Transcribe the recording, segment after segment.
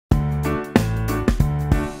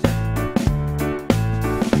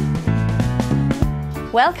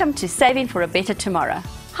Welcome to Saving for a Better Tomorrow.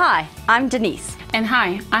 Hi, I'm Denise. And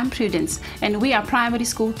hi, I'm Prudence, and we are primary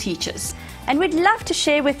school teachers. And we'd love to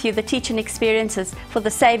share with you the teaching experiences for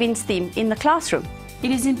the savings theme in the classroom.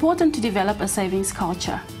 It is important to develop a savings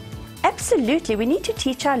culture. Absolutely, we need to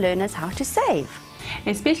teach our learners how to save.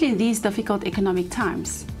 Especially in these difficult economic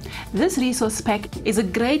times. This resource pack is a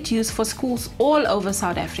great use for schools all over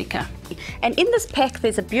South Africa. And in this pack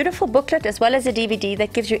there's a beautiful booklet as well as a DVD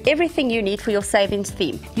that gives you everything you need for your savings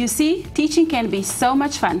theme. You see, teaching can be so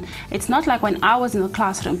much fun. It's not like when I was in the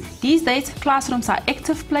classroom. These days, classrooms are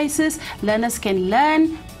active places. Learners can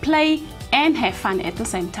learn, play and have fun at the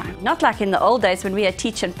same time. Not like in the old days when we had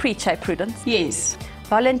teach and preach, Prudence? Yes.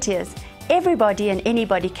 Volunteers. Everybody and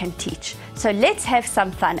anybody can teach. So let's have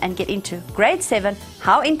some fun and get into grade 7.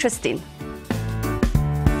 How interesting!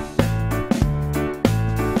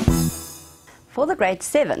 For the grade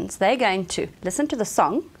 7s, they're going to listen to the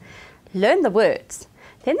song, learn the words.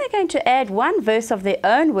 Then they're going to add one verse of their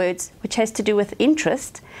own words which has to do with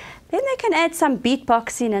interest. Then they can add some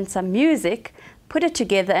beatboxing and some music, put it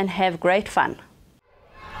together and have great fun.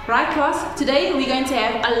 Right class, today we're going to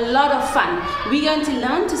have a lot of fun. We're going to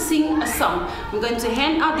learn to sing a song. We're going to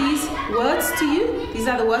hand out these words to you. These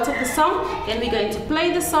are the words of the song. Then we're going to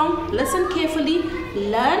play the song, listen carefully,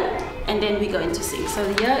 learn, and then we're going to sing. So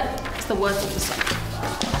here is the words of the song.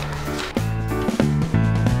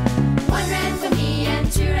 1 rand for me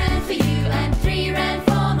and 2 rand for you and 3 rand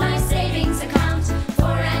for my savings account. 4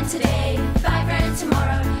 rand today, 5 rand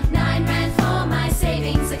tomorrow, 9 rand for my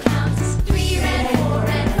savings account. 3 rand, 4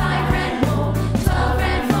 rand, 5 rand more, 12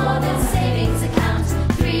 rand for the savings account.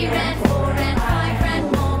 3 rand, 4 rand, 5 rand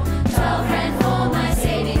more, 12 rand for my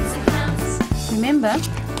savings account. Remember,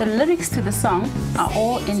 the lyrics to the song are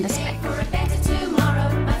all in this pack. For a better tomorrow,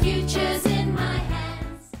 my future's in my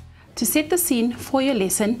hands. To set the scene for your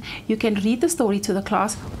lesson, you can read the story to the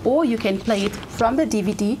class or you can play it from the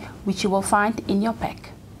DVD which you will find in your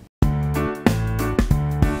pack.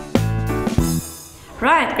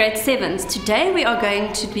 Right, grade 7s. Today we are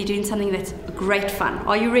going to be doing something that's great fun.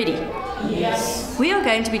 Are you ready? Yes. We are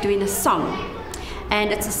going to be doing a song,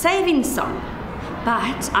 and it's a savings song.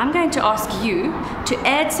 But I'm going to ask you to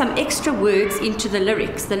add some extra words into the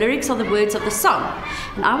lyrics. The lyrics are the words of the song.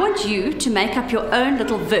 And I want you to make up your own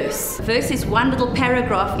little verse. A verse is one little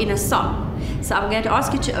paragraph in a song. So I'm going to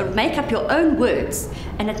ask you to make up your own words,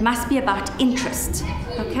 and it must be about interest.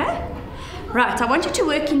 Okay? Right, I want you to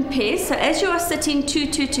work in pairs. So as you are sitting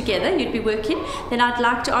 2-2 together, you'd be working. Then I'd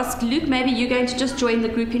like to ask Luke, maybe you're going to just join the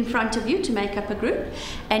group in front of you to make up a group.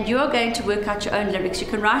 And you're going to work out your own lyrics. You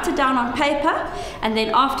can write it down on paper, and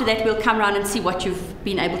then after that we'll come around and see what you've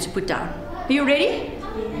been able to put down. Are you ready?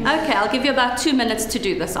 Okay, I'll give you about 2 minutes to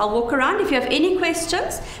do this. I'll walk around. If you have any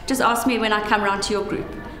questions, just ask me when I come around to your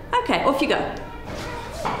group. Okay, off you go.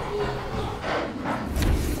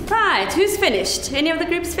 Right, who's finished? Any of the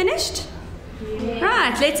groups finished?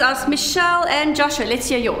 Right, let's ask Michelle and Joshua. Let's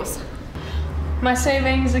hear yours. My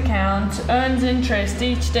savings account earns interest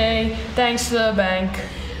each day thanks to the bank.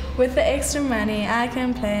 With the extra money, I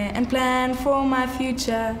can play and plan for my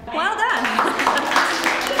future. Well done.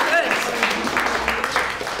 Good.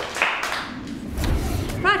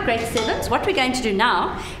 Right, grade 7s, what we're going to do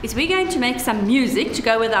now is we're going to make some music to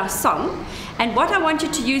go with our song. And what I want you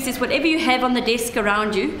to use is whatever you have on the desk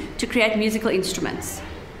around you to create musical instruments.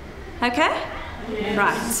 Okay? Yes.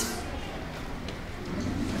 Right.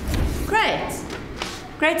 Great.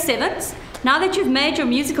 Grade 7s, now that you've made your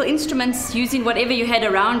musical instruments using whatever you had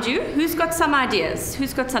around you, who's got some ideas?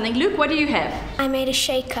 Who's got something? Luke, what do you have? I made a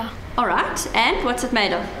shaker. All right, and what's it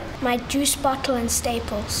made of? My juice bottle and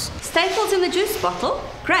staples. Staples in the juice bottle?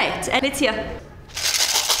 Great, and let's hear.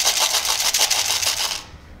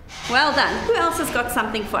 Well done. Who else has got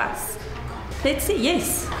something for us? Let's see,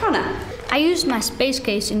 yes, Connor. I used my space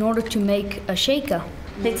case in order to make a shaker.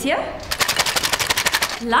 Let's hear.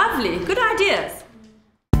 Lovely, good ideas.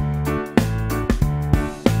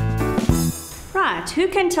 Right, who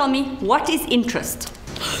can tell me what is interest?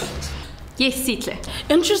 Yes, Sitle.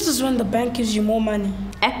 Interest is when the bank gives you more money.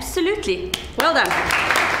 Absolutely. Well done.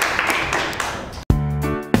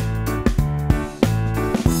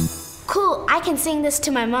 Cool, I can sing this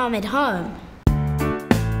to my mom at home.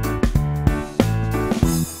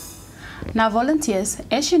 Now volunteers,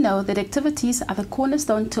 as you know that activities are the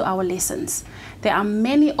cornerstone to our lessons. There are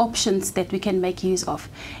many options that we can make use of.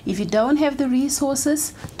 If you don't have the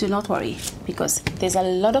resources, do not worry, because there's a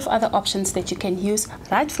lot of other options that you can use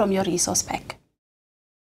right from your resource pack.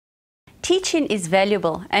 teaching is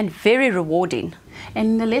valuable and very rewarding.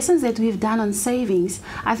 And the lessons that we've done on savings,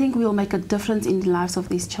 I think will make a difference in the lives of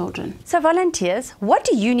these children. So volunteers, what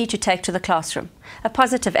do you need to take to the classroom? A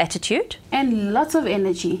positive attitude? And lots of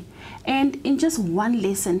energy. And in just one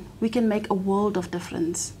lesson, we can make a world of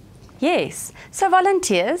difference. Yes. So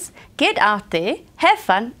volunteers, get out there, have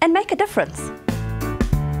fun and make a difference.